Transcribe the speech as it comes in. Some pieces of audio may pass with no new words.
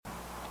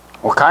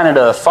Well, kind of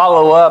to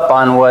follow up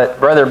on what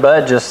Brother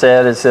Bud just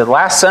said, is that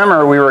last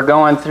summer we were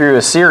going through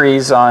a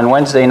series on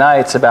Wednesday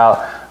nights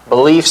about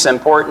beliefs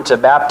important to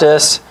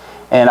Baptists,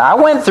 and I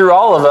went through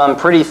all of them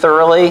pretty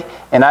thoroughly,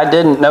 and I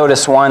didn't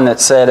notice one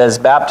that said as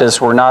Baptists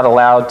we're not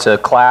allowed to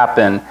clap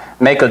and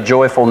make a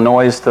joyful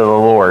noise to the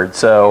Lord.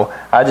 So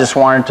I just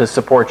wanted to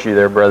support you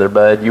there, Brother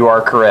Bud. You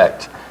are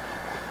correct.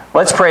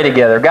 Let's pray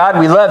together. God,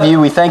 we love you.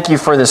 We thank you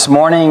for this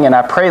morning, and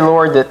I pray,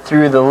 Lord, that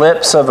through the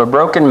lips of a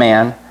broken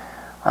man,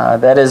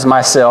 that is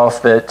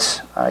myself, that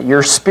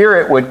your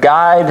Spirit would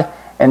guide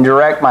and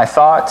direct my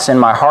thoughts and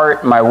my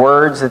heart and my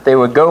words, that they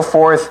would go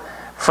forth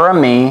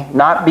from me,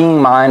 not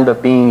being mine,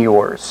 but being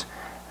yours,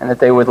 and that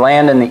they would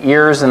land in the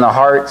ears and the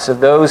hearts of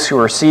those who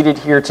are seated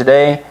here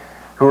today,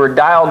 who are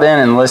dialed in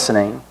and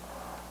listening,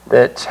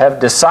 that have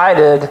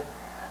decided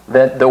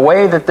that the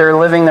way that they're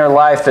living their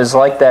life is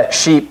like that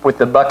sheep with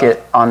the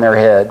bucket on their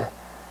head,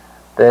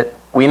 that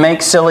we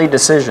make silly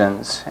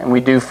decisions and we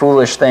do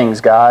foolish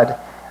things, God.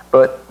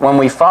 But when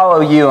we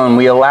follow you and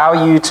we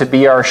allow you to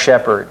be our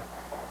shepherd,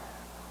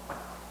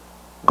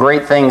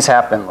 great things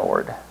happen,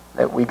 Lord.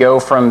 That we go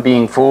from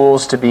being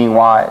fools to being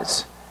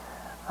wise.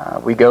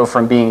 We go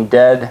from being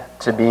dead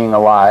to being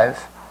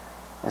alive.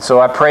 And so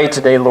I pray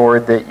today,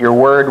 Lord, that your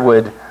word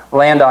would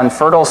land on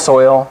fertile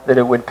soil, that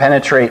it would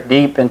penetrate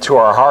deep into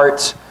our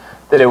hearts,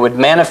 that it would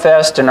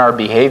manifest in our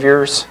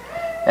behaviors,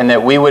 and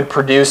that we would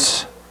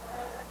produce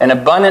an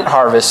abundant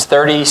harvest,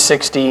 30,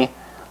 60,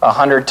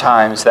 100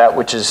 times that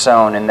which is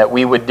sown, and that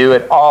we would do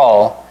it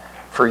all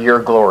for your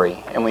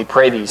glory. And we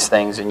pray these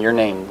things in your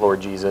name,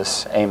 Lord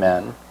Jesus.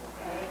 Amen.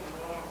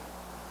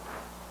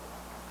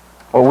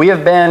 Well, we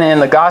have been in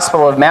the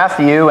Gospel of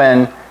Matthew,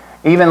 and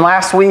even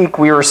last week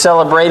we were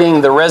celebrating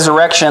the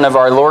resurrection of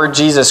our Lord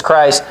Jesus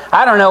Christ.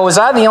 I don't know, was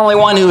I the only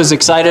one who was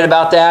excited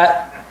about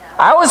that?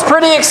 I was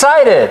pretty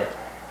excited.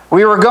 We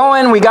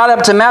got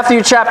up to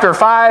Matthew chapter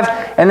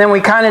 5, and then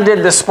we kind of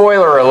did the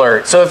spoiler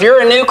alert. So if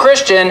you're a new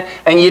Christian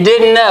and you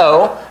didn't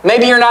know,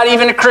 maybe you're not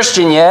even a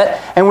Christian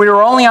yet, and we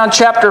were only on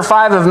chapter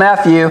 5 of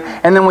Matthew,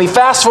 and then we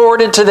fast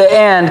forwarded to the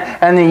end,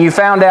 and then you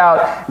found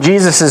out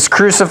Jesus is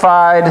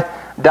crucified,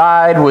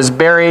 died, was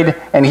buried,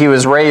 and he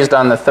was raised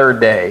on the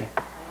third day.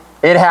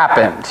 It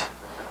happened.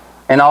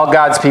 And all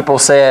God's people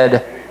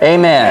said,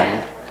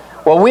 Amen.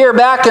 Well, we are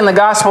back in the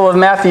Gospel of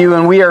Matthew,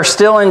 and we are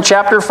still in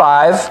chapter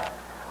 5.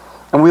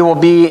 And we will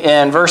be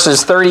in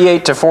verses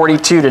 38 to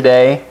 42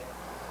 today.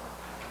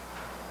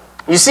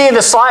 You see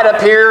the slide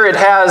up here, it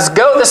has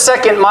go the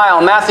second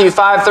mile, Matthew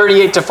 5,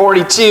 38 to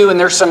 42, and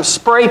there's some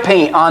spray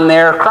paint on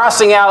there,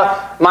 crossing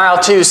out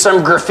mile 2,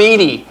 some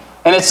graffiti.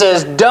 And it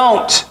says,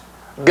 don't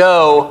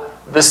go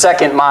the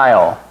second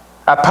mile.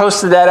 I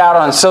posted that out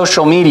on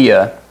social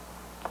media.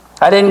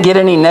 I didn't get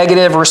any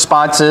negative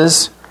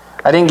responses.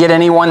 I didn't get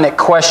anyone that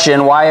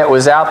questioned why it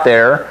was out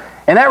there.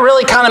 And that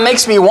really kind of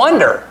makes me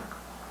wonder.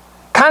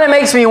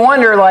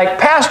 Like,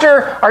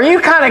 Pastor, are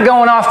you kind of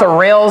going off the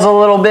rails a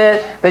little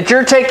bit? That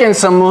you're taking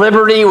some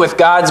liberty with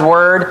God's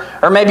Word?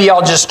 Or maybe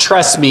y'all just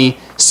trust me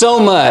so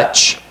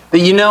much that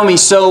you know me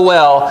so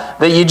well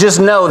that you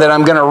just know that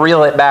I'm going to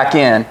reel it back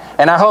in.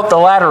 And I hope the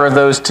latter of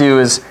those two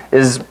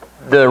is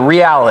the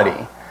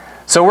reality.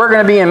 So we're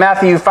going to be in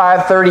Matthew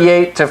 5,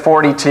 38 to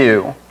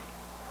 42.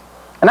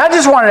 And I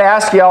just wanted to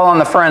ask y'all on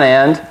the front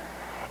end,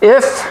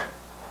 if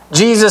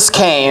Jesus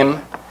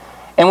came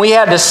and we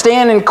had to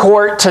stand in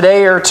court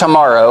today or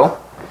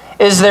tomorrow,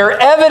 is there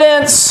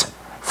evidence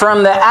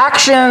from the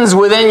actions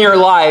within your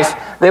life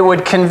that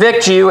would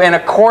convict you in a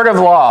court of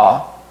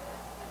law?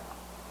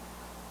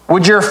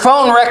 Would your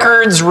phone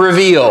records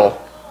reveal?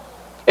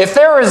 If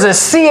there was a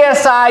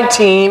CSI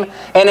team,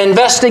 an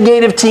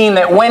investigative team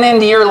that went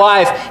into your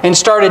life and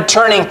started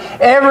turning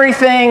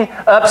everything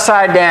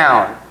upside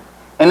down,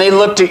 and they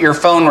looked at your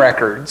phone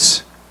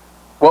records,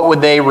 what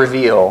would they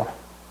reveal?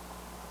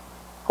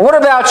 What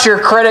about your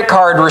credit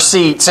card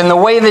receipts and the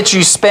way that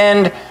you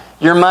spend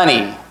your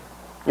money,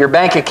 your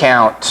bank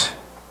account?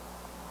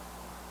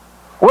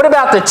 What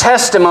about the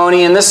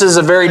testimony, and this is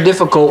a very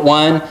difficult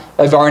one,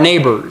 of our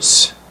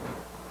neighbors,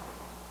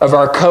 of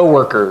our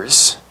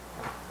coworkers,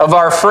 of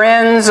our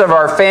friends, of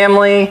our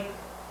family,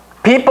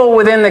 people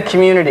within the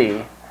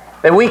community,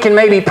 that we can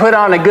maybe put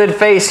on a good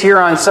face here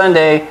on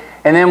Sunday,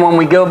 and then when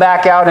we go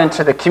back out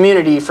into the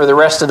community for the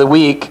rest of the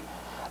week,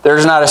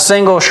 there's not a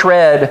single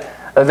shred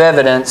of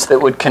evidence that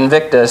would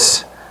convict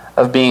us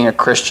of being a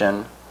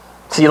Christian.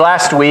 See,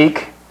 last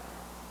week,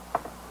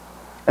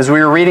 as we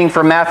were reading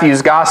from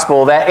Matthew's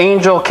Gospel, that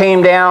angel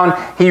came down,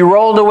 he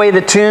rolled away the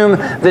tomb,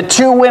 the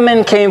two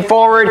women came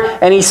forward,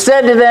 and he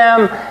said to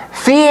them,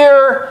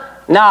 "Fear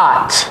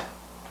not,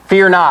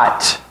 fear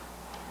not."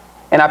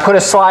 And I put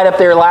a slide up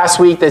there last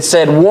week that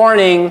said,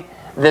 "Warning,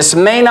 this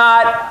may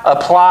not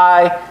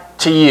apply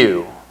to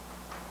you."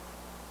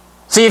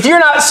 See, if you're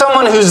not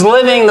someone who's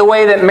living the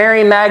way that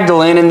Mary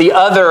Magdalene and the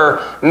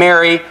other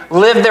Mary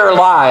lived their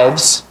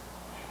lives,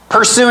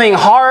 pursuing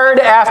hard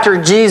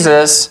after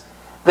Jesus,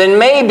 then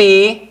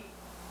maybe,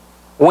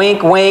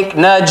 wink, wink,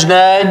 nudge,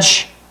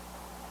 nudge,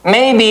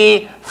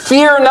 maybe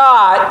fear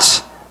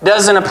not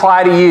doesn't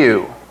apply to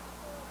you.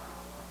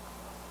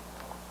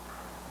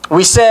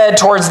 We said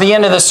towards the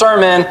end of the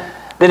sermon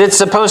that it's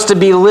supposed to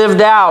be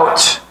lived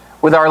out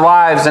with our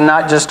lives and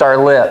not just our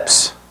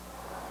lips.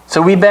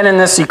 So we've been in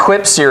this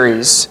Equip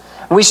series.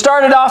 We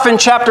started off in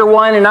chapter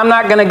 1, and I'm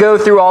not going to go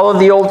through all of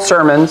the old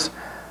sermons,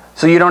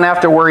 so you don't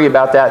have to worry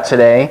about that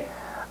today.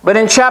 But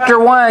in chapter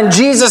 1,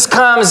 Jesus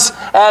comes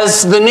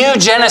as the new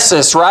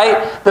Genesis,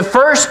 right? The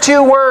first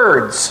 2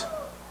 words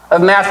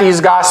of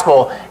Matthew's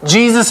gospel.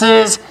 Jesus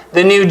is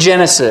the new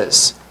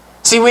Genesis.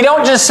 See, we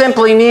don't just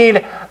simply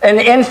need an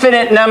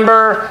infinite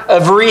number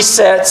of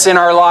resets in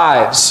our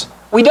lives.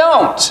 We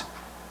don't.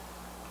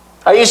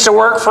 I used to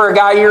work for a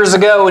guy years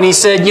ago, and he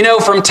said,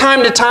 from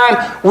time to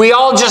time, we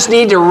all just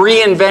need to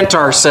reinvent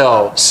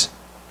ourselves.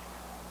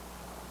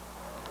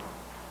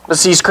 But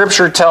see,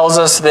 Scripture tells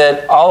us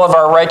that all of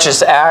our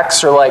righteous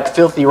acts are like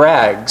filthy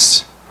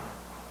rags.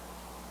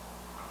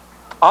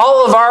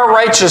 All of our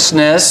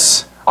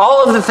righteousness,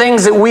 all of the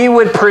things that we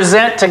would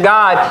present to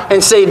God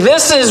and say,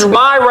 this is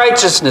my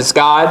righteousness,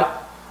 God,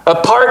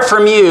 apart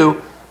from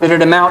you, that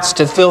it amounts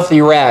to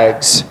filthy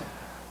rags.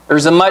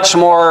 There's a much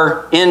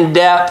more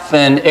in-depth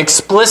and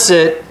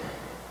explicit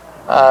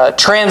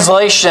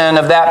translation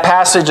of that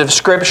passage of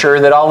Scripture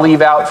that I'll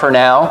leave out for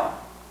now.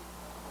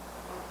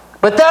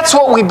 But that's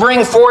what we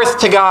bring forth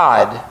to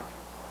God.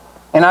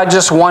 And I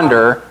just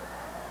wonder,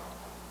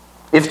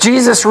 if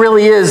Jesus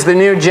really is the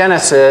new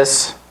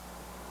Genesis,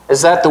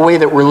 is that the way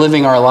that we're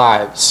living our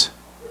lives?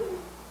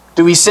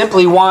 Do we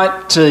simply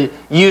want to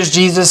use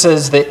Jesus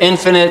as the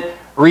infinite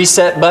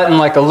reset button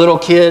like a little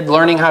kid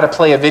learning how to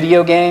play a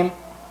video game?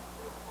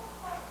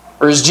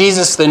 Or is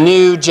Jesus the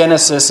new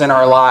Genesis in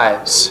our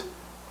lives?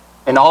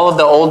 And all of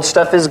the old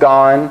stuff is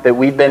gone, that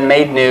we've been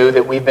made new,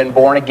 that we've been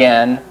born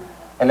again,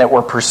 and that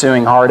we're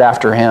pursuing hard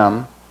after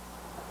Him?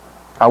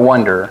 I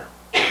wonder.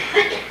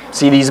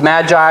 See, these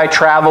magi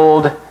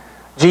traveled.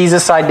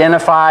 Jesus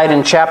identified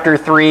in chapter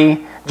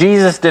 3.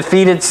 Jesus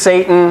defeated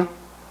Satan.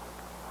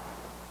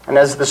 And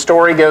as the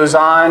story goes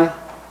on,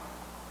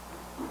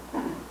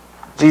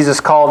 Jesus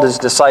called His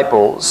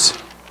disciples.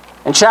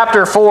 In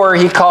chapter 4,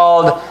 He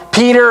called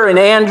Peter and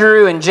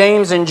Andrew and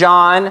James and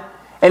John.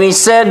 And He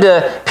said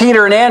to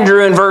Peter and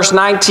Andrew in verse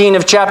 19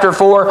 of chapter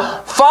 4,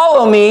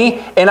 "Follow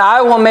me, and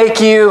I will make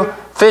you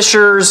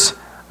fishers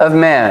of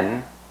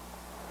men."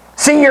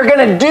 See, you're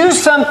going to do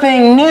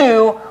something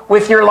new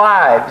with your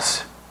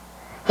lives.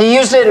 He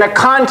used it in a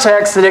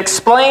context that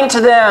explained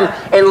to them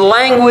in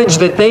language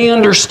that they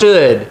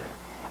understood.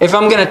 If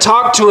I'm going to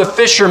talk to a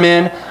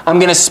fisherman, I'm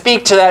going to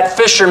speak to that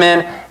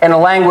fisherman in a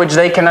language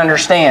they can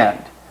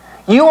understand.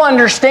 You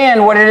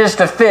understand what it is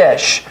to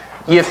fish.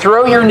 You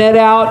throw your net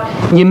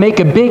out, you make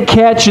a big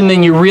catch, and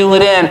then you reel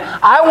it in.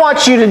 I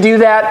want you to do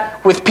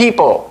that with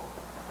people.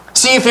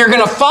 See, if you're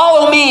going to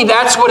follow me,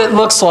 that's what it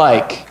looks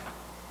like.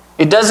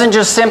 It doesn't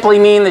just simply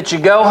mean that you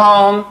go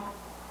home,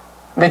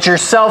 that you're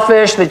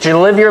selfish, that you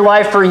live your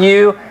life for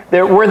you,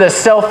 that we're the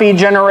selfie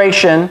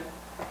generation.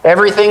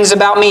 Everything's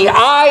about me.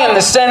 I am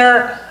the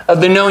center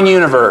of the known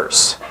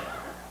universe.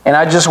 And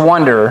I just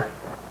wonder,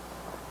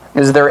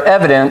 is there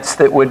evidence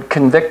that would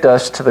convict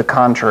us to the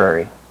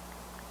contrary?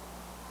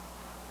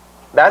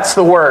 That's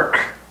the work.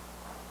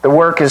 The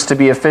work is to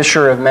be a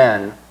fisher of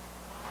men.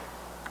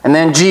 And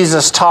then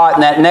Jesus taught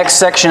in that next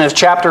section of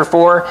chapter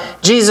 4.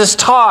 Jesus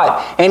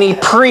taught and He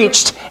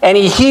preached and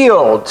He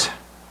healed.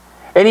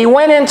 And He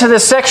went into the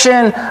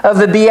section of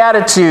the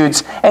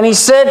Beatitudes. And He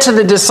said to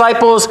the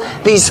disciples,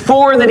 these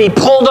 4 that He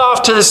pulled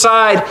off to the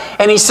side,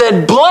 and He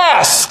said,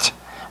 "Blessed."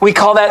 We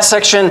call that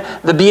section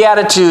the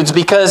Beatitudes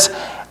because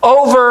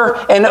over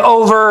and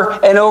over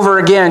and over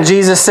again,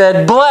 Jesus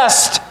said,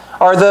 "Blessed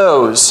are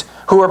those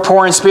who are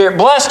poor in spirit.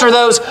 Blessed are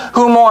those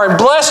who mourn.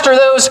 Blessed are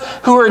those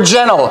who are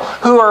gentle,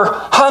 who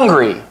are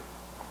hungry.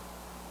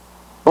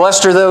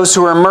 Blessed are those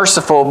who are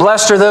merciful.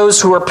 Blessed are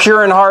those who are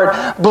pure in heart.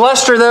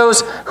 Blessed are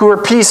those who are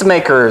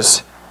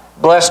peacemakers.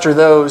 Blessed are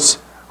those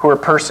who are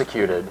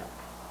persecuted."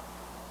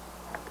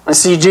 And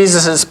see,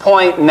 Jesus'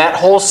 point in that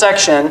whole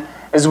section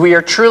is we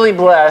are truly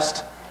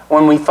blessed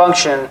when we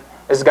function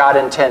as God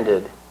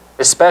intended.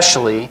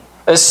 Especially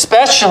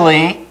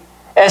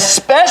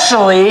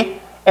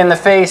in the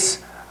face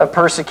of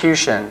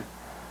persecution.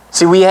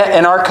 See, we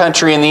in our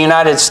country, in the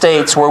United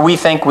States, where we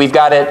think we've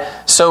got it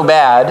so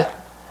bad,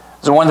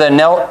 it's one of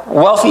the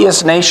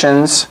wealthiest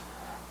nations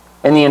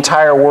in the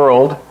entire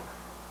world.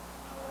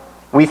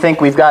 We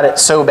think we've got it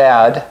so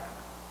bad,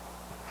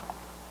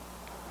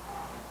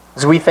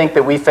 because we think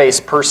that we face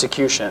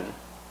persecution,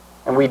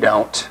 and we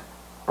don't.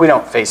 We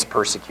don't face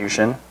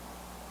persecution.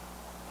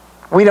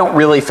 We don't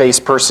really face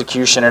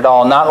persecution at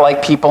all. Not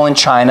like people in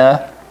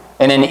China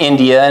and in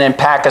India and in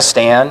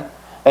Pakistan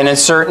and in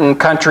certain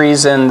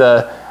countries in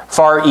the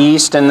Far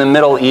East and the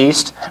Middle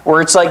East,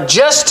 where it's like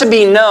just to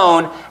be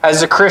known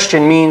as a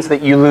Christian means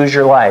that you lose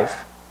your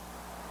life.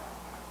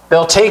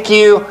 They'll take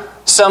you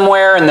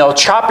somewhere and they'll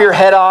chop your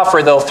head off,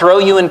 or they'll throw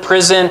you in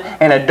prison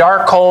in a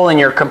dark hole and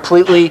you're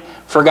completely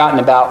forgotten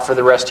about for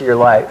the rest of your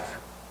life.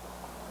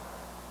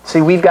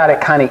 See, we've got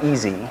it kind of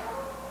easy.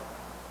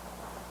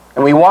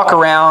 And we walk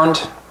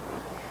around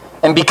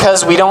And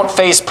because we don't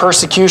face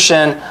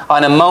persecution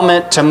on a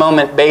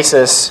moment-to-moment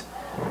basis,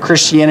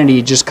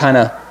 Christianity just kind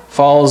of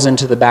falls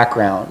into the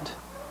background.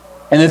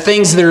 And the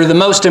things that are the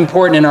most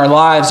important in our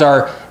lives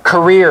are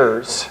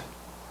careers,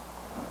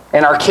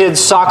 and our kids'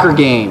 soccer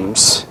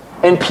games,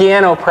 and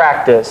piano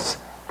practice,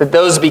 that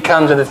those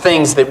become the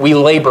things that we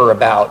labor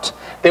about,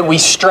 that we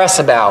stress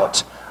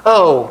about.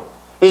 Oh,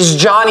 is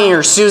Johnny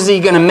or Susie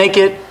going to make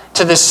it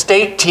to the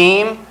state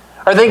team?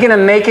 Are they going to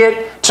make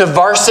it to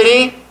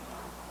varsity?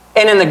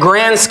 And in the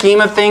grand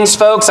scheme of things,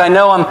 folks, I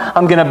know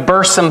I'm going to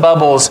burst some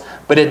bubbles,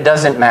 but it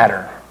doesn't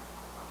matter.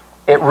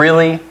 It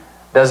really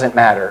doesn't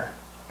matter.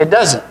 It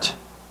doesn't.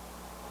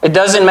 It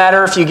doesn't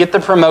matter if you get the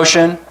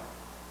promotion.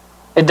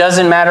 It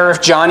doesn't matter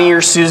if Johnny or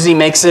Susie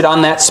makes it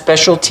on that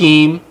special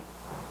team.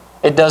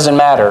 It doesn't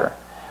matter.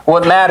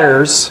 What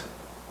matters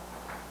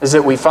is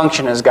that we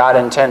function as God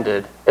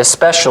intended,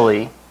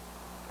 especially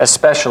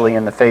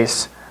in the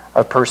face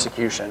of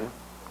persecution.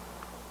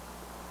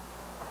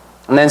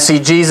 And then see,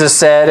 Jesus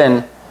said,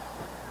 and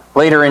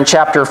later in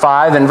chapter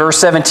 5, in verse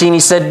 17, he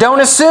said, don't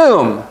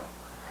assume.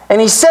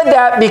 And he said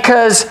that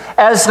because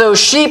as those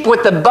sheep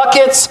with the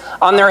buckets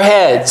on their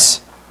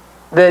heads,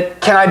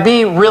 that, can I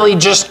be really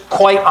just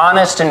quite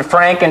honest and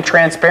frank and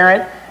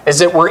transparent, is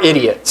that we're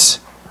idiots.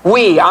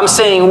 I'm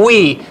saying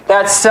we,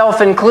 that's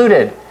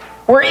self-included.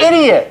 We're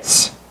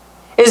idiots.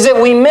 Is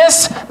that we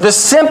miss the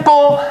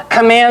simple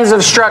commands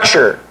of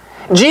structure.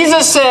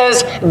 Jesus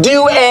says,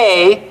 do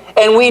A,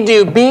 and we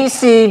do B,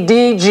 C,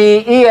 D,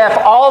 G, E, F,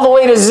 all the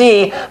way to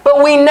Z,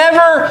 but we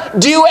never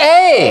do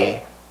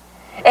A.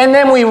 And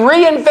then we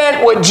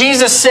reinvent what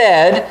Jesus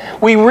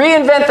said, we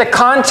reinvent the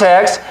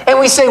context, and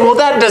we say, well,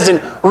 that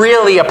doesn't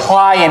really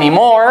apply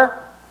anymore.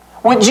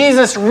 What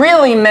Jesus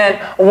really meant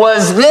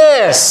was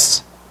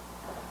this.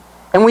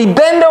 And we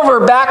bend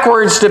over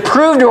backwards to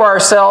prove to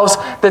ourselves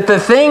that the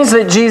things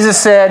that Jesus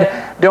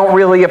said don't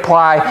really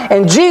apply.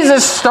 And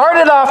Jesus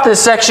started off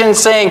this section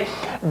saying,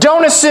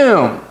 don't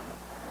assume.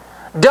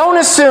 Don't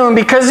assume,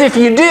 because if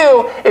you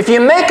do, if you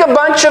make a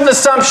bunch of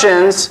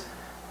assumptions,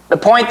 the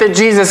point that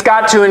Jesus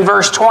got to in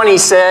verse 20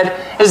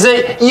 said, is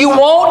that you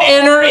won't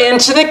enter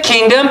into the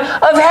kingdom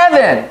of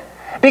heaven.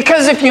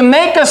 Because if you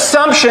make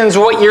assumptions,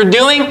 what you're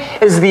doing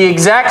is the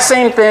exact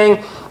same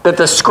thing that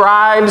the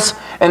scribes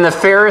and the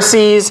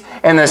Pharisees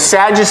and the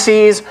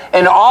Sadducees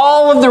and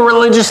all of the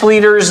religious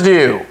leaders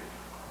do.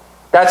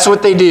 That's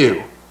what they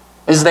do,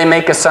 is they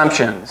make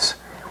assumptions.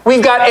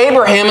 We've got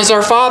Abraham as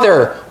our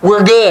father.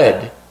 We're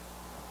good.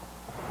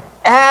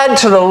 Add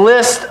to the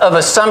list of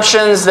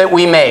assumptions that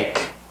we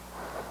make.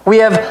 We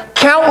have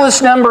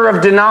countless number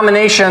of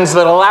denominations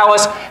that allow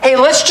us, hey,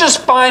 let's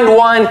just find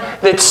one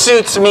that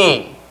suits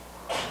me.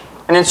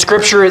 And in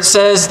Scripture it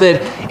says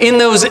that in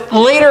those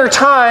later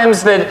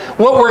times that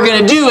what we're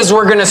going to do is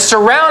we're going to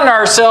surround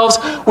ourselves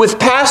with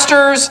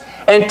pastors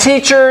and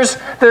teachers.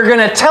 They're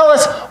going to tell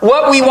us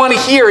what we want to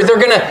hear. They're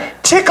going to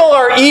tickle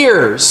our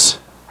ears.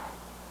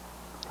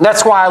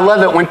 That's why I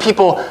love it when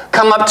people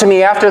come up to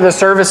me after the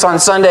service on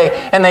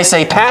Sunday and they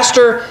say,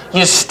 Pastor,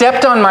 you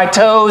stepped on my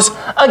toes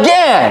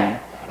again.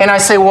 And I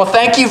say, well,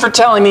 thank you for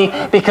telling me,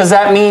 because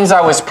that means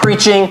I was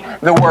preaching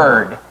the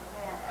Word.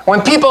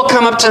 When people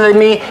come up to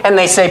me and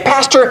they say,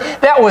 Pastor,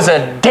 that was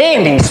a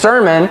dandy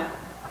sermon,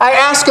 I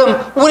ask them,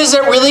 what does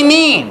that really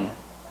mean?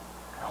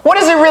 What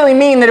does it really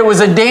mean that it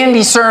was a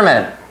dandy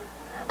sermon?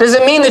 Does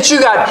it mean that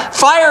you got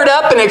fired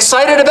up and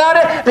excited about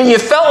it? That you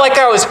felt like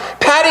I was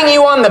patting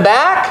you on the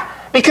back?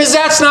 Because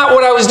that's not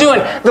what I was doing.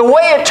 The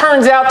way it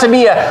turns out to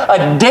be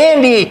a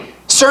dandy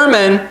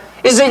sermon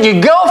is that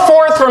you go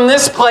forth from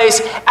this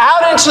place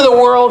out into the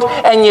world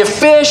and you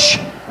fish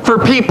for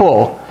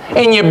people.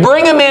 And you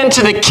bring them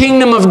into the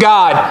kingdom of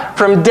God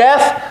from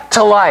death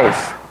to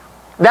life.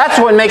 That's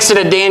what makes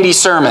it a dandy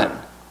sermon.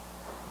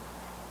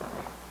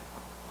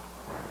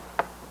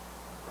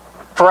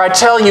 For I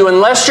tell you,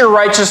 unless your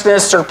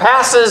righteousness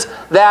surpasses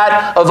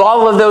that of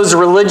all of those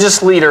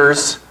religious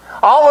leaders,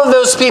 all of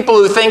those people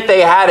who think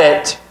they had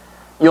it,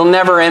 you'll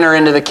never enter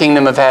into the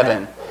kingdom of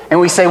heaven. And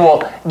we say,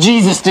 well,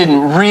 Jesus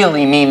didn't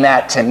really mean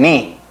that to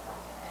me.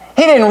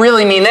 He didn't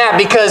really mean that,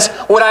 because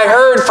what I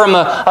heard from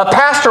a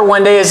pastor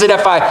one day is that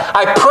if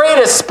I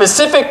prayed a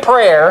specific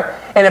prayer,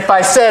 and if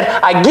I said,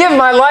 I give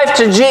my life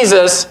to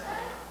Jesus,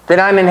 then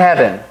I'm in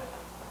heaven.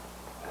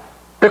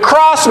 The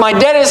cross, my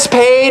debt is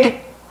paid,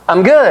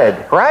 I'm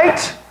good,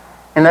 right?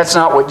 And that's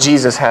not what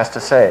Jesus has to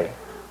say.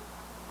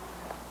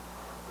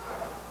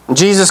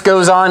 Jesus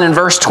goes on in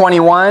verse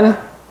 21.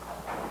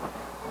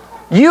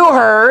 You've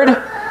heard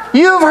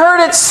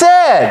it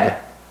said.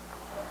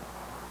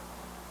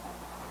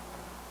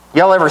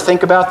 Y'all ever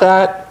think about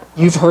that?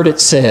 You've heard it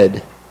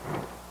said.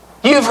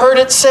 You've heard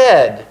it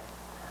said.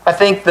 I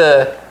think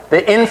the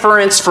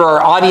inference for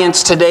our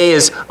audience today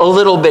is a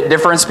little bit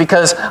different,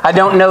 because I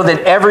don't know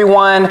that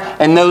everyone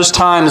in those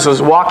times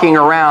was walking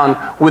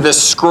around with a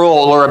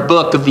scroll or a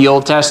book of the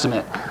Old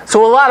Testament.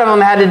 So a lot of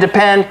them had to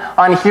depend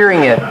on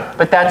hearing it,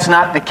 but that's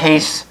not the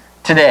case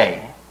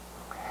today.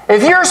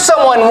 If you're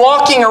someone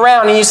walking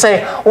around and you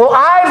say, well,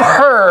 I've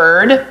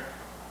heard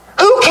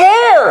Who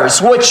cares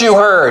what you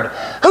heard?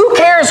 Who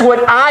cares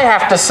what I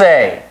have to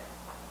say?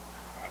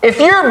 If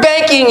you're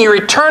banking your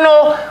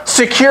eternal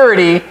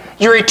security,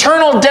 your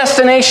eternal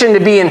destination to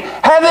be in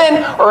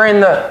heaven or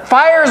in the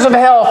fires of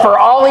hell for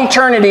all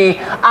eternity,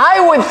 I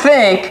would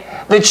think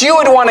that you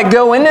would want to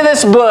go into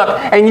this book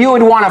and you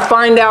would want to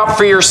find out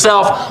for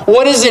yourself,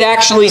 what does it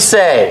actually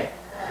say?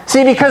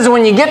 See, because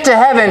when you get to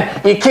heaven,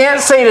 you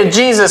can't say to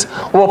Jesus,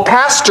 well,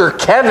 Pastor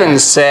Kevin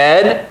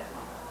said.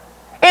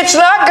 It's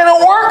not going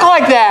to work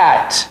like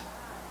that.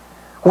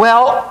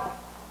 Well,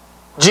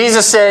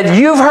 Jesus said,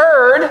 you've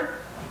heard,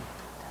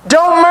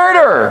 don't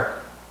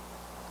murder.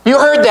 You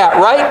heard that,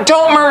 right?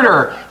 Don't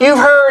murder. You've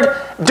heard,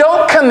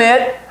 don't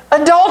commit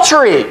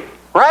adultery,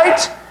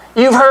 right?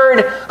 You've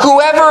heard,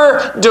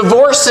 whoever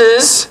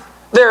divorces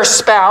their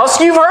spouse,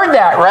 you've heard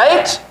that,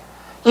 right?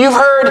 You've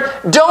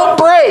heard, don't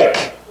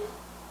break.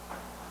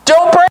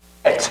 Don't break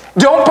it.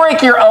 Don't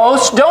break your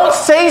oaths. Don't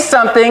say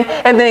something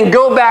and then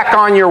go back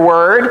on your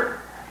word.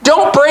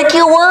 Don't break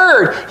your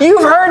word.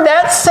 You've heard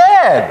that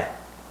said.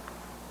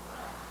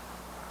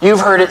 You've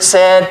heard it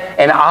said,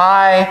 an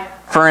eye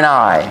for an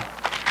eye.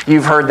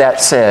 You've heard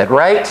that said,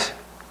 right?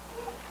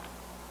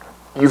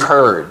 You've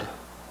heard.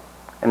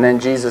 And then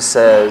Jesus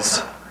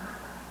says,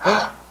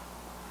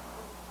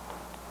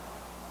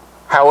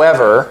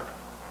 however,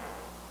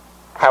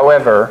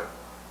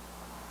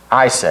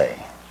 I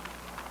say.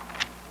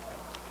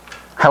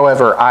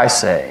 However, I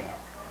say.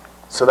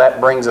 So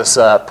that brings us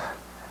up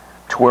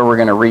to where we're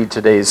going to read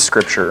today's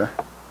scripture.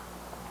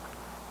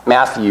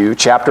 Matthew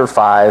chapter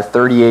 5,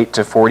 38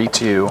 to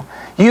 42.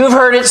 You have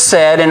heard it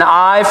said, an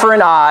eye for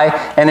an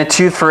eye and a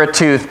tooth for a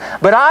tooth.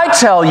 But I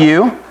tell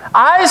you,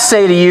 I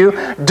say to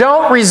you,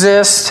 don't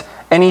resist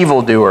an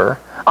evildoer.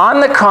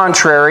 On the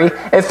contrary,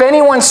 if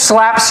anyone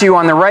slaps you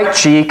on the right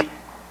cheek,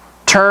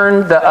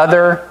 turn the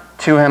other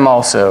to him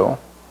also.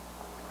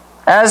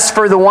 As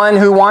for the one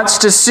who wants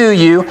to sue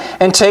you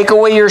and take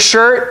away your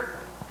shirt,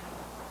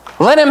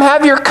 let him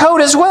have your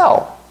coat as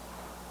well.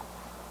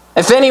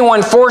 If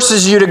anyone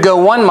forces you to go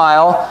 1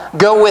 mile,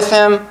 go with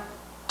him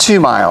 2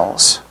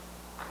 miles.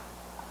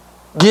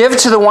 Give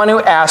to the one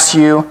who asks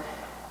you,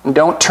 and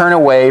don't turn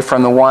away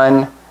from the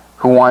one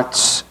who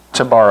wants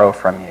to borrow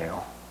from you.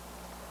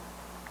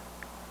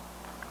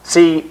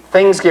 See,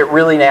 things get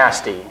really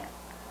nasty.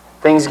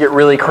 Things get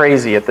really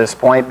crazy at this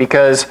point,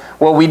 because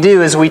what we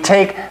do is we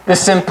take the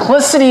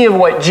simplicity of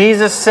what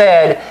Jesus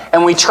said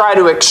and we try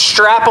to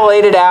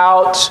extrapolate it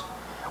out.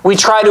 We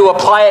try to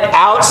apply it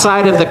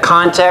outside of the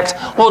context.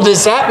 Well,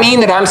 does that mean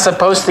that I'm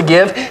supposed to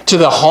give to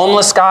the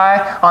homeless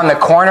guy on the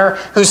corner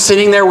who's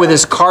sitting there with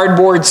his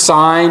cardboard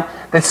sign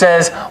that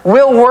says,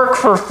 we'll work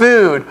for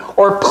food,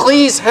 or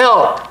please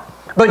help?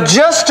 But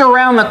just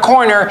around the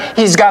corner,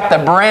 he's got the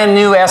brand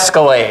new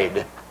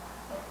Escalade.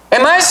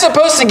 Am I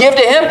supposed to give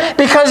to him?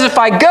 Because if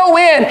I go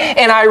in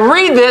and I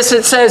read this,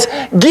 it says,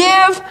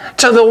 give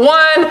to the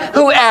one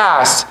who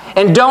asks,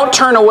 and don't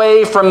turn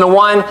away from the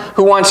one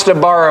who wants to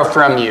borrow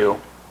from you.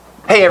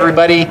 Hey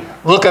everybody,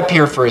 look up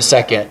here for a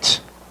second.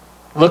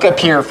 Look up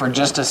here for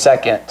just a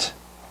second.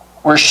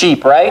 We're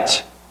sheep,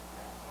 right?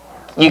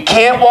 You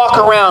can't walk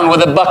around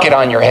with a bucket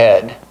on your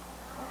head.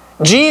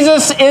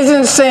 Jesus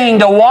isn't saying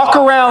to walk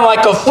around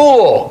like a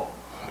fool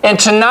and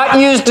to not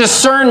use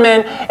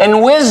discernment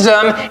and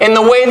wisdom in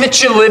the way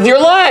that you live your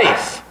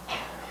life.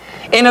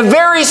 In a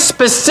very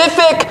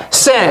specific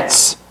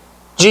sense,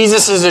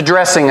 Jesus is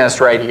addressing us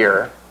right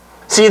here.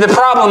 See, the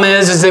problem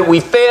is that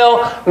we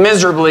fail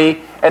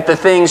miserably at the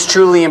things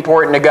truly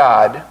important to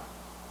God.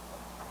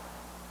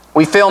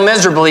 We fail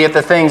miserably at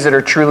the things that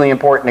are truly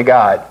important to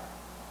God.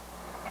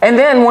 And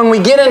then when we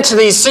get into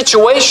these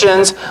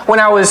situations,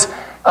 when I was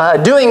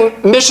doing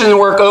mission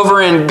work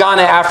over in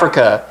Ghana,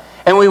 Africa,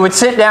 and we would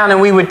sit down and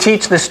we would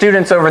teach the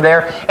students over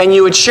there, and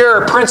you would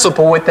share a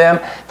principle with them,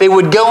 they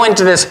would go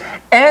into this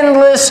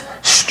endless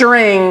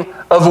string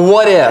of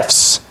what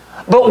ifs.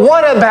 But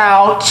what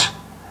about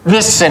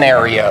this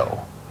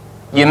scenario?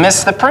 You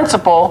miss the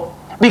principle,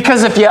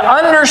 because if you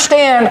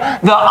understand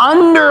the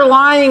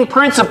underlying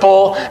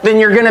principle, then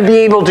you're going to be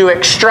able to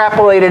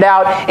extrapolate it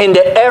out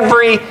into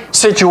every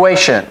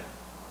situation.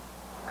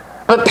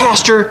 But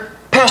Pastor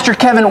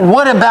Kevin,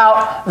 what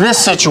about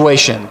this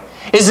situation?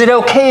 Is it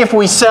okay if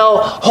we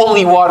sell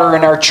holy water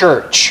in our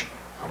church?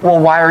 Well,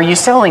 why are you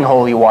selling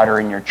holy water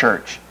in your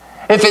church?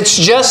 If it's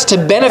just to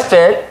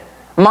benefit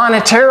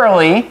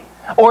monetarily,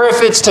 or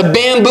if it's to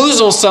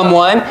bamboozle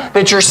someone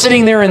that you're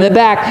sitting there in the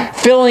back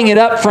filling it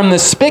up from the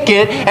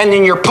spigot, and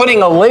then you're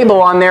putting a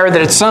label on there that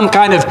it's some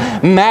kind of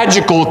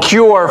magical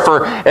cure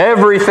for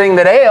everything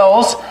that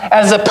ails,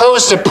 as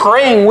opposed to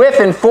praying with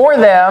and for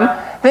them,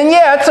 then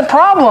yeah, it's a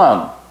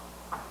problem.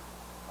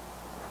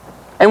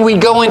 And we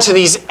go into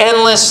these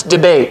endless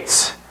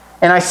debates.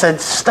 And I said,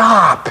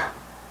 stop.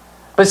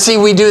 But see,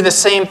 we do the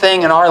same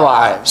thing in our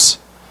lives.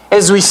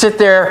 As we sit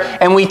there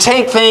and we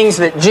take things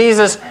that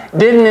Jesus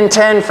didn't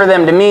intend for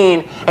them to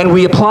mean, and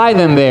we apply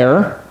them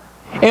there.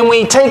 And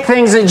we take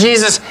things that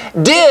Jesus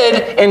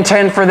did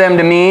intend for them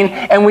to mean,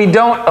 and we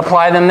don't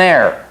apply them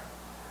there.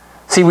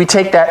 See, we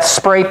take that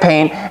spray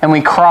paint and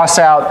we cross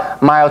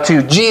out mile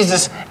 2.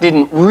 Jesus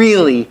didn't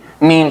really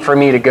mean for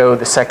me to go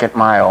the second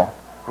mile.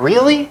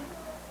 Really?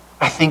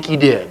 I think he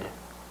did.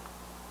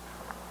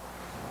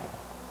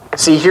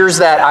 See, here's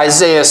that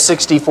Isaiah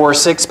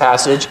 64:6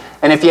 passage.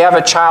 And if you have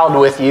a child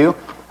with you,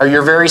 or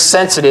you're very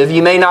sensitive,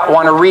 you may not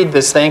want to read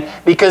this thing,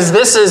 because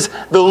this is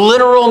the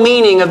literal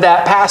meaning of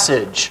that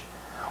passage.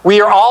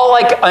 We are all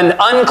like an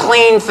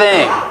unclean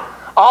thing.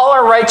 All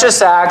our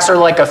righteous acts are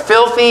like a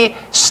filthy,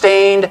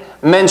 stained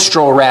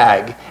menstrual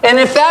rag. And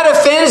if that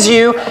offends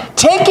you,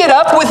 take it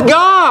up with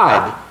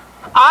God.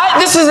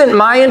 This isn't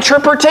my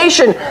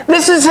interpretation.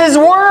 This is His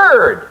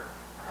Word.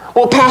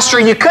 Well, Pastor,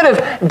 you could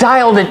have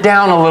dialed it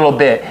down a little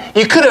bit.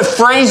 You could have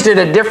phrased it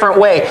a different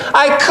way.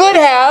 I could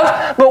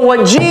have, but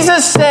what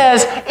Jesus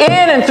says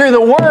in and through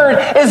the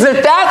Word is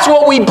that that's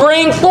what we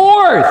bring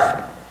forth.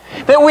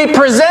 That we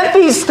present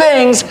these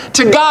things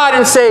to God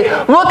and say,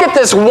 look at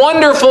this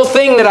wonderful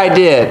thing that I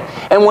did.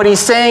 And what He's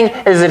saying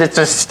is that it's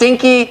a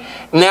stinky,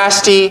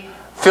 nasty,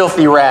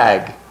 filthy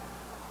rag.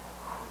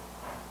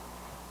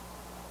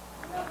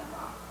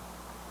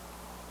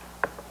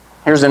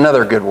 Here's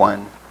another good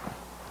one.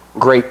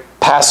 Great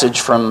passage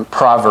from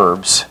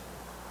Proverbs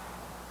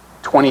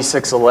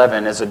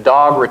 26:11. As a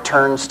dog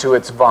returns to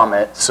its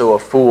vomit, so a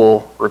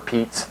fool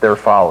repeats their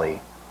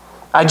folly.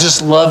 I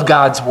just love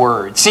God's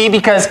Word. See,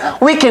 because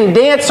we can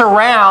dance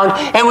around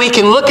and we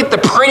can look at the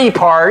pretty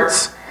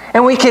parts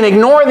and we can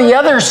ignore the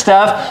other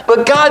stuff,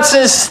 but God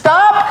says,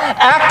 stop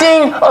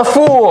acting a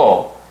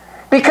fool.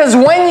 Because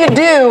when you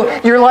do,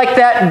 you're like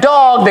that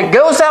dog that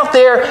goes out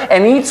there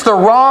and eats the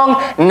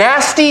wrong,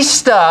 nasty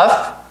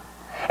stuff,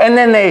 and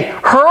then they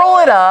hurl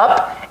it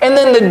up, and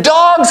then the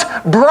dog's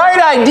bright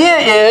idea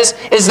is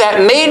that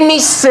made me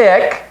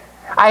sick.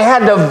 I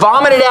had to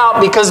vomit it out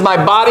because my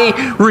body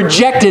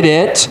rejected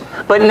it,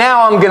 but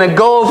now I'm going to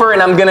go over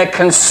and I'm going to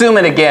consume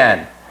it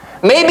again.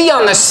 Maybe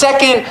on the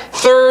second,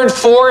 third,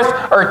 fourth,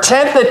 or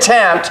 10th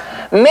attempt,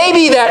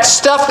 maybe that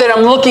stuff that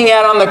I'm looking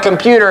at on the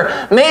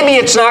computer, maybe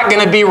it's not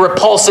going to be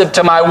repulsive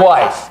to my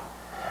wife.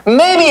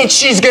 Maybe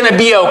she's going to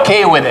be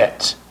okay with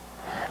it.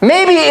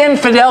 Maybe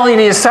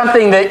infidelity is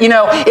something that,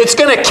 it's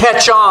going to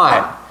catch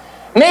on.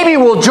 Maybe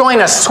we'll join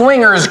a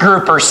swingers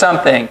group or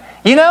something.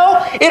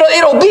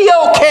 It'll be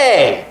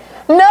okay.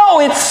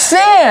 No, it's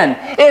sin.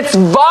 It's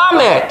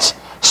vomit.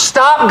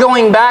 Stop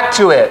going back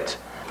to it.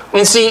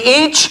 And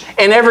see, each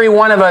and every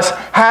one of us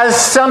has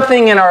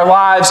something in our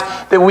lives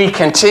that we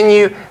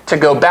continue to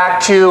go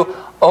back to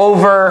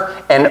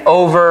over and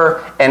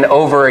over and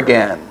over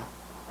again.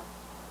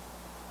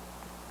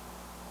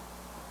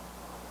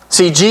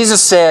 See,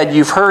 Jesus said,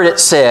 you've heard it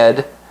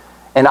said,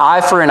 an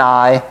eye for an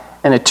eye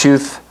and a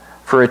tooth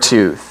for a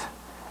tooth.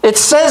 It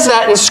says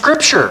that in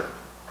Scripture.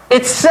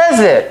 It says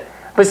it.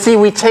 But see,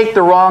 we take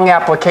the wrong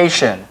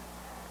application.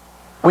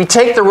 We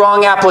take the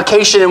wrong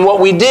application, and what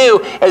we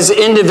do as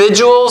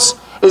individuals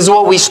is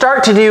what we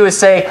start to do is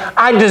say,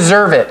 I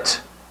deserve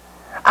it.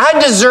 I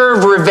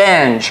deserve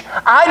revenge.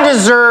 I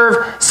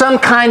deserve some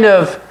kind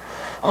of,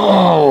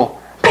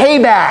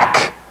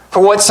 payback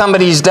for what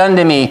somebody's done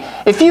to me.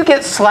 If you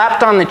get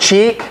slapped on the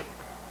cheek,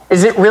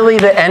 is it really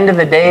the end of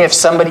the day if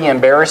somebody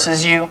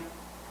embarrasses you?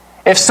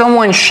 If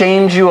someone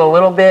shames you a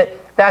little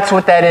bit, that's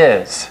what that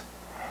is.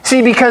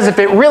 See, because if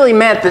it really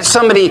meant that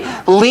somebody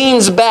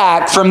leans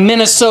back from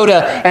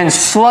Minnesota and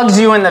slugs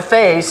you in the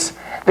face,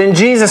 then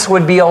Jesus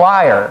would be a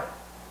liar.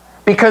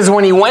 Because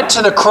when He went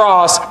to the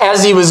cross,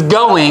 as He was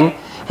going,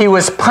 He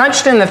was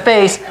punched in the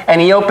face and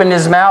He opened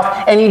His mouth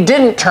and He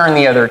didn't turn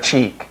the other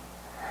cheek.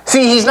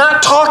 See, He's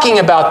not talking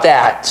about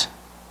that.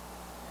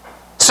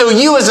 So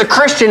you as a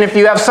Christian, if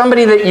you have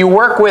somebody that you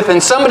work with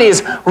and somebody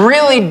has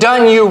really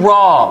done you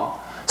wrong,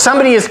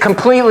 somebody has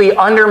completely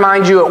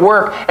undermined you at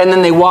work, and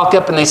then they walk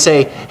up and they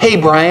say, hey,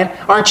 Brian,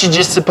 aren't you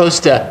just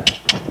supposed to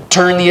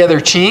turn the other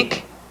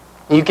cheek?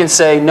 You can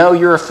say, no,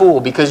 you're a fool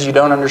because you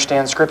don't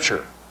understand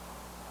Scripture.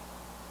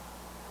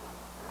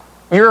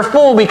 You're a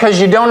fool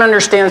because you don't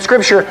understand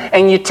Scripture,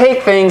 and you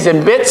take things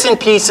in bits and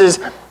pieces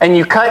and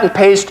you cut and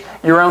paste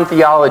your own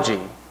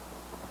theology.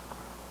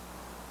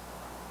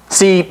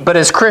 See, but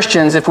as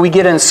Christians, if we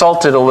get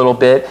insulted a little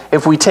bit,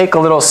 if we take a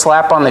little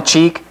slap on the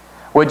cheek,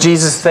 what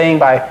Jesus is saying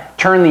by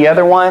turn the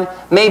other one,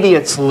 maybe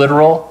it's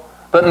literal,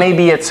 but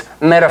maybe it's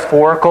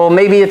metaphorical.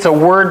 Maybe it's a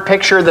word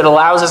picture that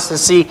allows us to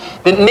see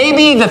that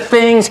maybe the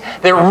things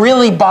that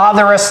really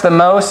bother us the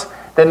most,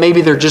 that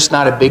maybe they're just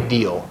not a big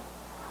deal.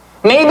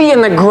 Maybe in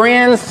the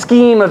grand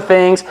scheme of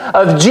things,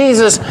 of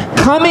Jesus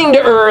coming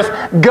to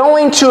earth,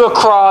 going to a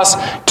cross,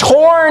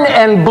 torn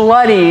and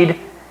bloodied,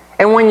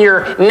 and when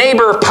your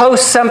neighbor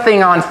posts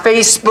something on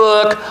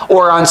Facebook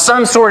or on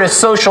some sort of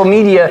social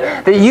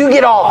media that you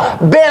get all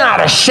bent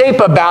out of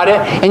shape about it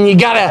and you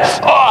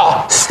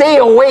gotta stay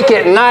awake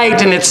at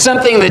night, and it's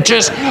something that it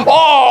just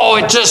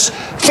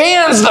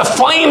fans the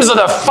flames of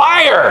the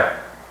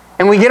fire,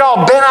 and we get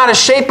all bent out of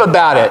shape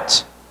about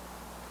it.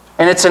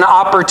 And it's an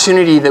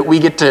opportunity that we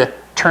get to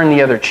turn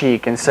the other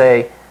cheek and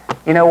say,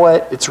 you know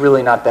what, it's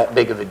really not that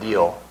big of a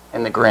deal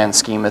in the grand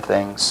scheme of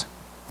things.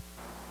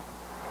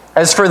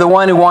 As for the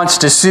one who wants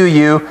to sue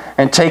you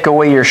and take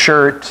away your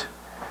shirt,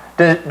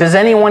 does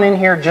anyone in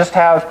here just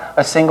have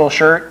a single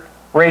shirt?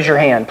 Raise your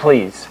hand,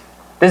 please.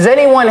 Does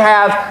anyone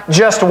have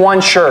just one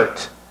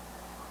shirt?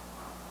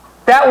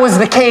 That was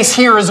the case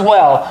here as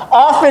well.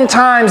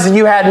 Oftentimes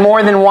you had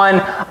more than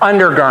one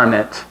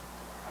undergarment.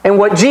 And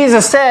what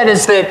Jesus said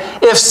is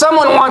that if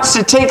someone wants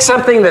to take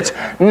something that's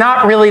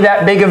not really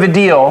that big of a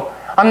deal,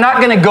 I'm not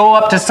going to go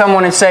up to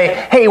someone and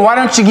say, hey, why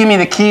don't you give me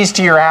the keys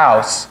to your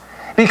house?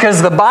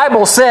 Because the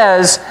Bible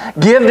says,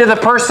 give to the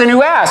person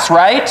who asks,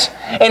 right?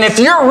 And if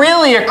you're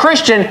really a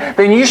Christian,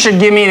 then you should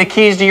give me the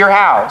keys to your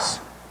house.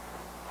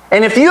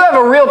 And if you have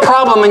a real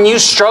problem and you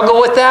struggle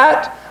with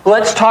that,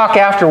 let's talk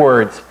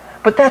afterwards.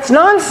 But that's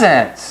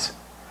nonsense.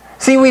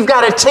 See, we've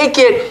got to take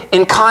it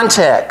in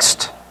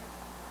context.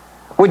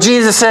 What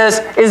Jesus says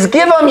is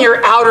give them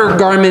your outer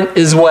garment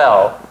as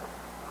well.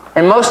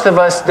 And most of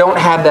us don't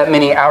have that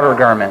many outer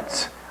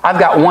garments. I've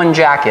got one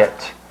jacket.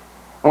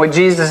 And what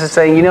Jesus is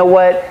saying, you know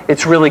what?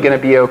 It's really going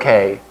to be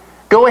okay.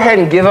 Go ahead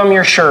and give them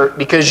your shirt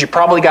because you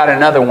probably got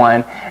another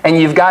one and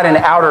you've got an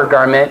outer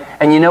garment.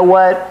 And you know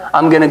what?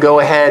 I'm going to go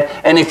ahead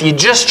and if you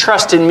just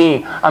trust in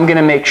me, I'm going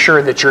to make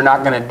sure that you're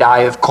not going to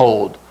die of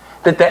cold.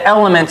 That the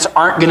elements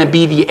aren't going to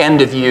be the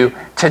end of you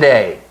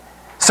today.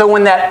 So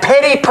when that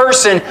petty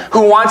person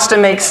who wants to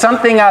make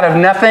something out of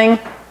nothing,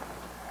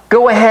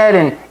 go ahead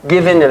and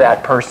give in to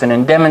that person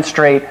and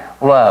demonstrate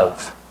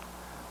love.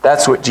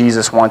 That's what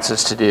Jesus wants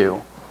us to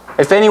do.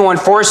 If anyone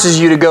forces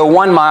you to go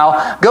 1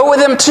 mile, go with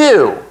them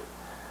 2.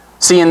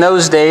 See, in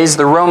those days,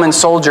 the Roman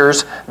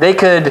soldiers, they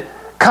could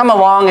come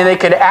along and they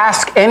could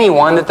ask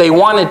anyone that they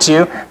wanted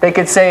to. They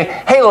could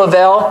say, hey,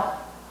 Lavelle,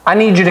 I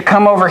need you to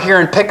come over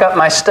here and pick up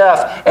my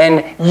stuff.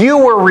 And you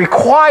were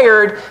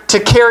required to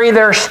carry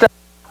their stuff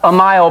 1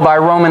 mile by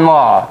Roman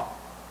law.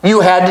 You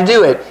had to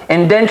do it.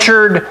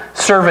 Indentured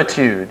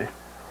servitude.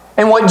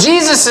 And what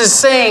Jesus is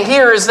saying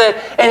here is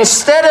that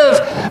instead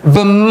of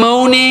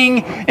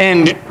bemoaning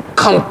and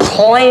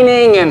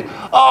complaining and,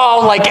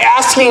 like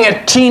asking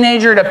a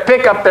teenager to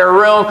pick up their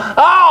room,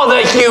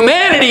 the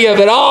humanity of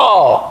it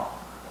all.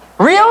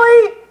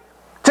 Really?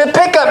 To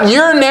pick up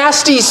your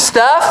nasty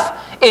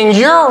stuff in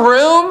your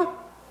room?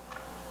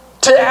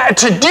 To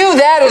do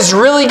that is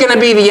really going to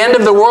be the end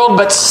of the world,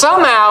 but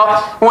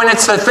somehow, when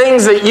it's the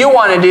things that you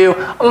want to do,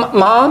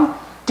 Mom,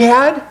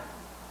 Dad,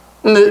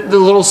 and the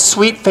little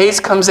sweet face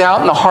comes out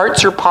and the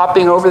hearts are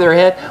popping over their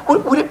head.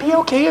 Would it be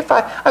okay if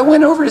I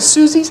went over to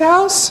Susie's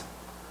house?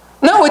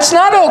 No, it's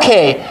not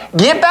okay.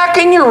 Get back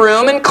in your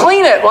room and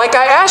clean it like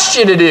I asked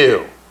you to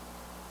do.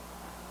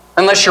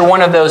 Unless you're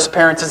one of those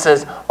parents that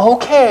says,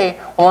 okay,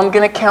 well, I'm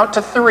going to count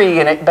to 3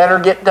 and it better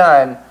get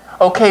done.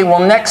 Okay, well,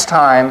 next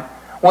time,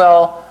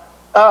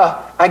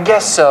 I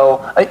guess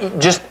so.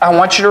 I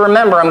want you to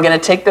remember, I'm going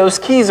to take those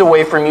keys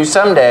away from you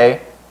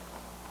someday.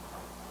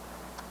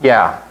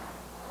 Yeah.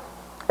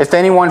 If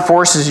anyone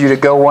forces you to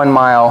go 1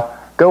 mile,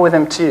 go with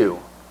them 2.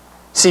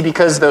 See,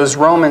 because those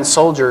Roman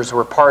soldiers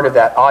were part of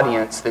that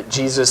audience that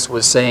Jesus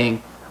was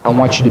saying, I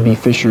want you to be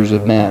fishers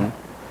of men.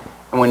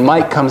 And when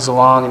Mike comes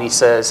along and he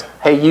says,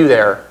 hey, you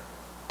there,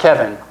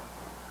 Kevin,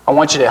 I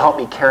want you to help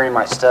me carry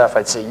my stuff,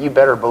 I'd say, you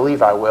better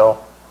believe I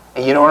will.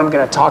 And you know what I'm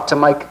going to talk to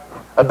Mike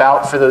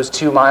about for those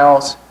 2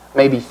 miles?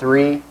 Maybe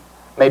 3,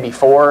 maybe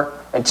 4,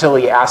 until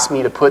he asks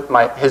me to put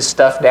his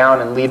stuff down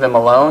and leave him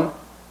alone.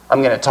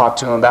 I'm going to talk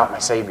to him about my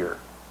Savior.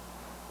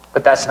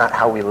 But that's not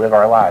how we live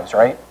our lives,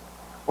 right?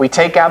 We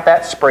take out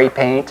that spray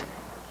paint,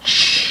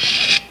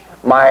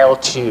 mile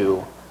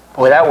 2.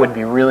 Boy, that would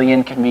be really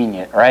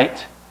inconvenient,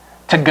 right?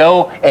 To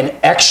go an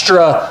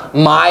extra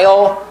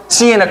mile.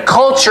 See, in a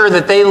culture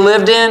that they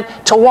lived in,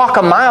 to walk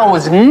a mile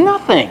was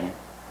nothing.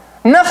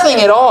 Nothing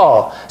at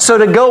all. So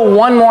to go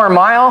 1 more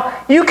mile,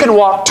 you could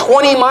walk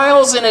 20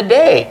 miles in a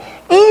day,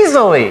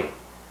 easily.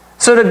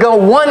 So to go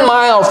 1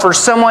 mile for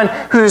someone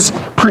who's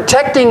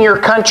protecting your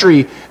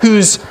country,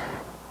 who's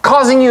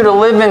causing you to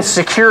live in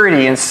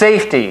security and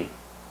safety.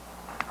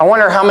 I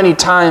wonder how many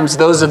times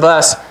those of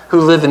us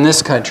who live in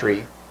this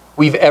country,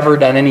 we've ever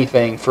done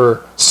anything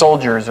for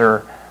soldiers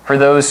or for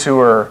those who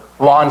are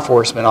law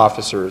enforcement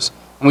officers.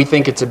 And we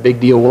think it's a big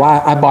deal. Well,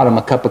 I bought them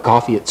a cup of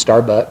coffee at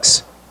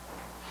Starbucks.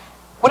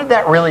 What did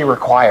that really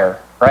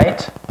require,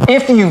 right?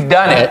 If you've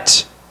done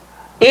it,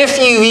 if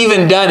you've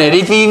even done it,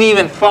 if you've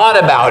even thought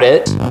about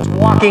it,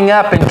 walking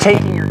up and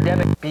taking your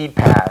debit bead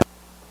pad.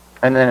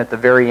 And then at the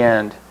very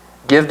end,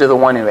 give to the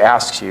one who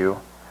asks you,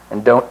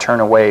 and don't turn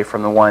away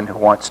from the one who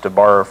wants to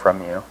borrow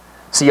from you.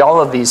 See,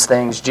 all of these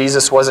things,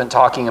 Jesus wasn't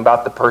talking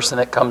about the person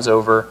that comes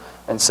over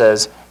and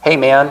says, hey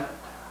man,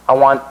 I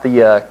want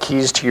the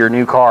keys to your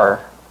new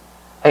car.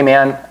 Hey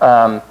man,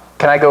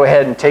 can I go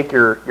ahead and take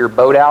your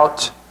boat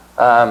out?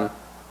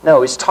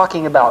 No, he's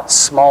talking about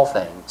small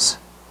things.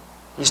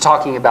 He's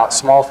talking about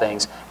small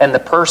things. And the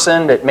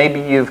person that maybe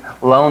you've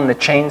loaned the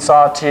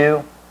chainsaw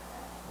to,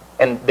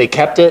 and they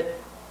kept it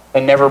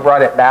and never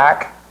brought it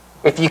back,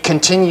 if you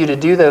continue to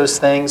do those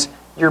things,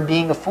 you're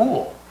being a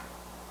fool.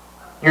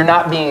 You're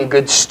not being a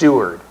good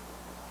steward.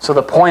 So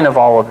the point of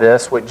all of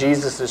this, what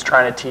Jesus is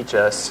trying to teach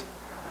us,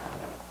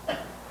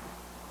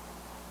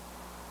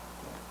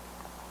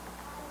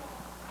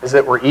 is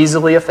that we're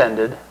easily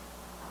offended,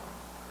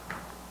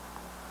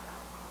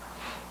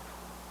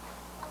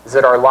 is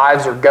that our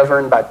lives are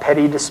governed by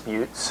petty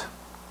disputes.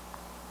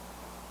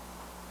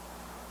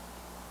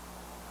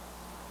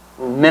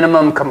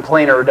 Minimum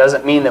complainer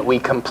doesn't mean that we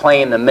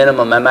complain the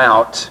minimum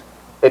amount.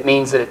 It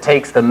means that it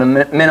takes the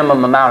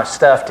minimum amount of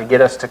stuff to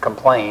get us to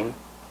complain.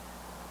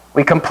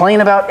 We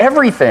complain about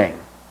everything.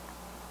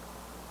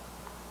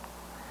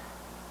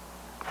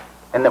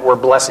 And that we're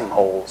blessing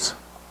holes.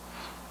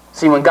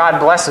 See, when God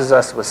blesses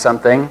us with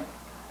something,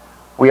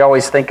 we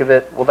always think of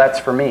it, well, that's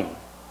for me.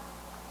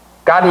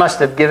 God must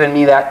have given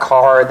me that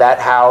car, that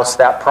house,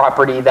 that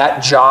property,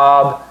 that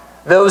job,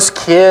 those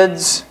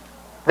kids,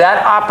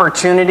 that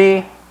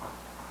opportunity,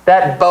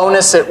 that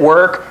bonus at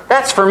work.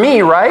 That's for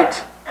me, right?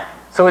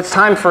 So it's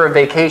time for a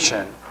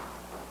vacation.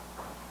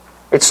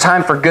 It's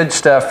time for good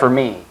stuff for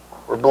me.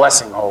 We're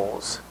blessing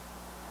holes.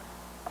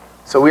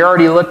 So we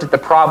already looked at the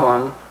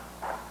problem.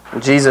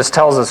 And Jesus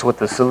tells us what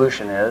the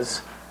solution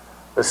is.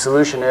 The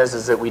solution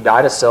is that we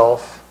die to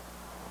self,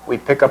 we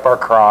pick up our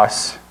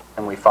cross,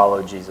 and we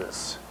follow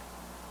Jesus.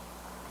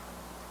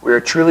 We are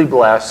truly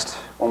blessed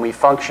when we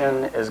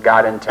function as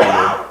God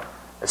intended,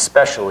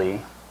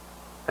 especially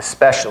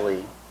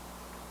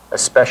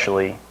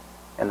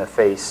in the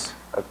face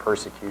of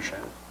persecution.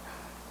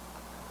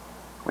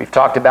 We've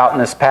talked about in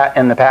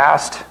the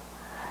past,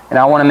 and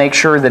I want to make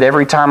sure that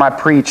every time I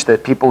preach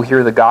that people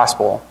hear the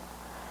gospel.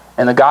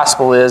 And the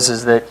gospel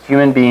is that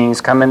human beings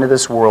come into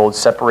this world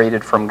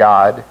separated from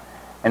God,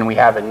 and we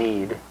have a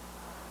need.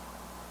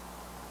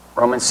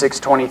 Romans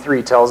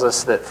 6:23 tells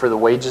us that for the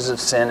wages of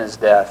sin is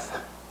death.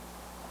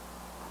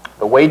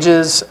 The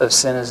wages of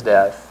sin is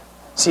death.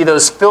 See,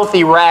 those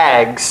filthy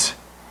rags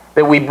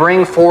that we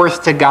bring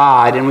forth to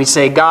God, and we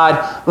say,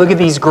 God, look at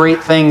these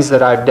great things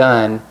that I've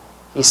done.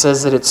 He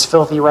says that it's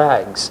filthy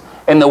rags.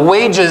 And the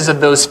wages of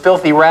those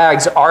filthy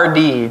rags, our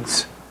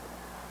deeds,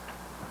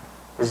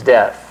 is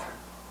death.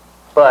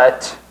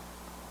 But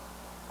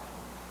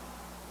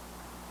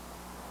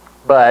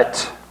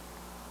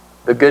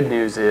the good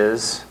news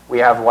is we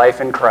have life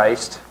in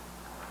Christ.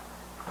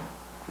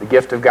 The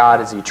gift of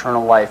God is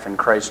eternal life in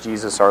Christ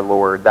Jesus our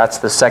Lord. That's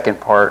the second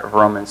part of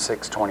Romans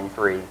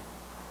 6:23.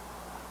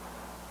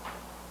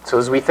 So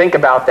as we think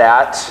about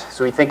that, as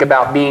we think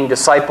about being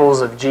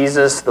disciples of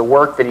Jesus, the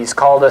work that He's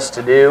called us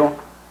to do,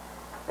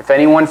 if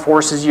anyone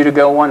forces you to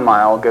go 1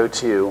 mile, go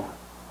 2.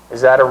 Is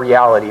that a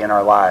reality in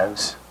our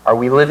lives? Are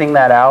we living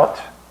that out?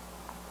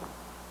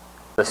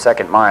 The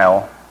second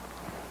mile.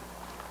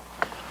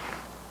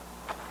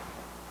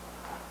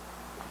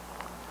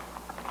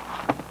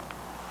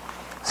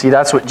 See,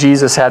 that's what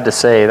Jesus had to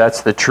say.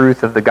 That's the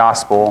truth of the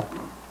gospel.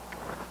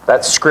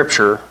 That's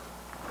Scripture.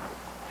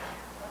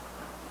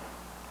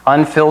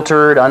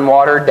 Unfiltered,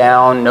 unwatered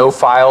down, no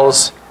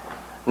files,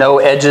 no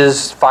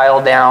edges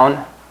filed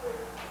down.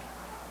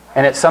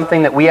 And it's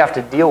something that we have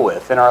to deal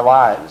with in our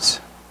lives.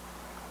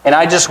 And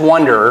I just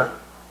wonder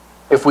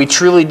if we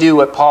truly do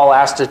what Paul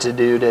asked us to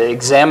do, to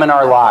examine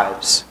our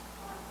lives.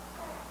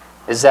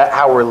 Is that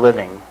how we're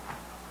living?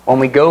 When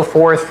we go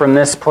forth from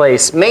this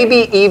place,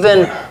 maybe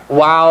even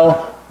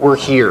while we're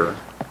here,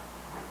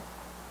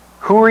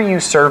 who are you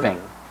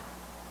serving?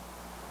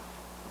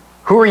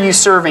 Who are you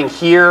serving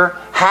here?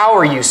 How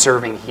are you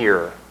serving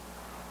here?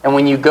 And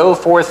when you go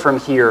forth from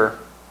here,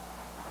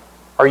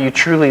 are you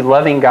truly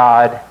loving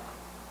God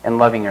and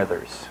loving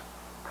others?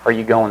 Are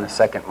you going the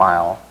second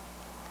mile?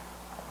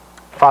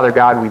 Father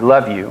God, we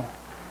love you.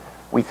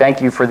 We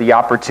thank you for the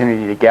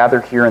opportunity to gather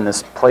here in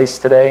this place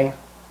today,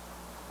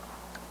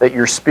 that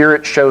your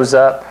Spirit shows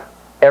up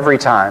every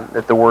time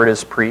that the word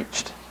is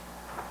preached.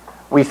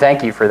 We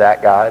thank you for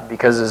that, God,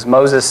 because as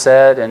Moses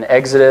said in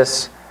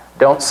Exodus,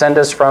 don't send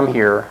us from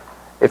here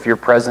if your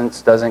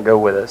presence doesn't go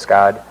with us,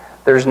 God.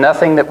 There's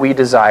nothing that we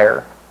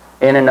desire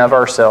in and of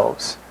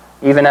ourselves,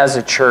 even as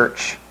a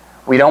church.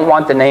 We don't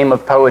want the name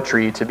of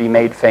poetry to be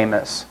made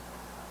famous.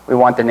 We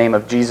want the name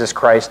of Jesus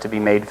Christ to be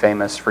made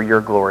famous for your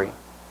glory.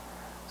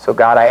 So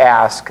God, I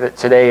ask that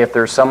today, if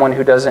there's someone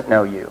who doesn't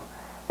know you,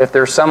 if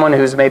there's someone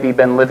who's maybe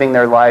been living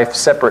their life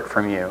separate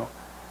from you,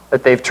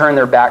 that they've turned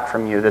their back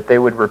from you, that they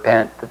would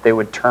repent, that they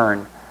would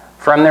turn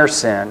from their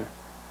sin,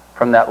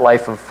 from that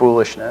life of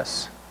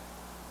foolishness.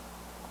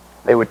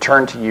 They would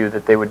turn to you,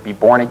 that they would be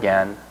born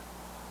again,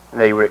 and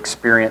they would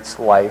experience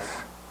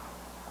life,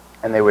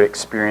 and they would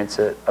experience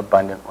it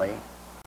abundantly.